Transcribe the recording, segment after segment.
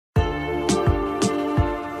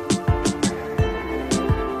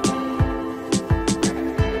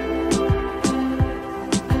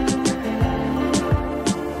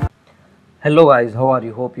Hello guys, how are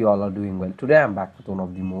you? Hope you all are doing well. Today I'm back with one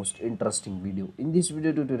of the most interesting video. In this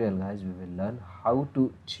video tutorial guys, we will learn how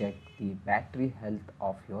to check the battery health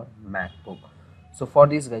of your MacBook. So for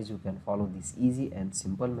this guys, you can follow this easy and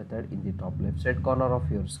simple method. In the top left side corner of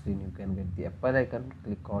your screen, you can get the Apple icon,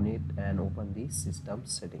 click on it and open the system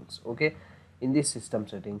settings. Okay, in the system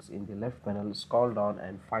settings, in the left panel, scroll down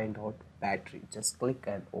and find out battery. Just click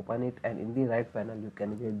and open it, and in the right panel you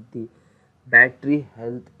can get the battery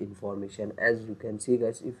health information. As you can see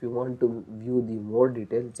guys, if you want to view the more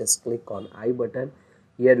detail, just click on I button.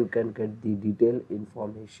 Here you can get the detailed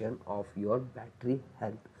information of your battery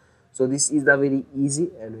health. So this is the very easy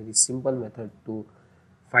and very simple method to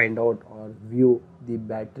find out or view the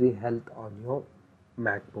battery health on your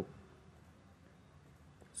MacBook.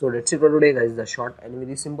 So that's it for today guys, the short and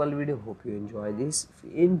very simple video. Hope you enjoy this.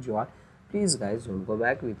 If you enjoy, please guys don't go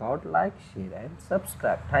back without like, share and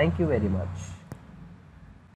subscribe. Thank you very much.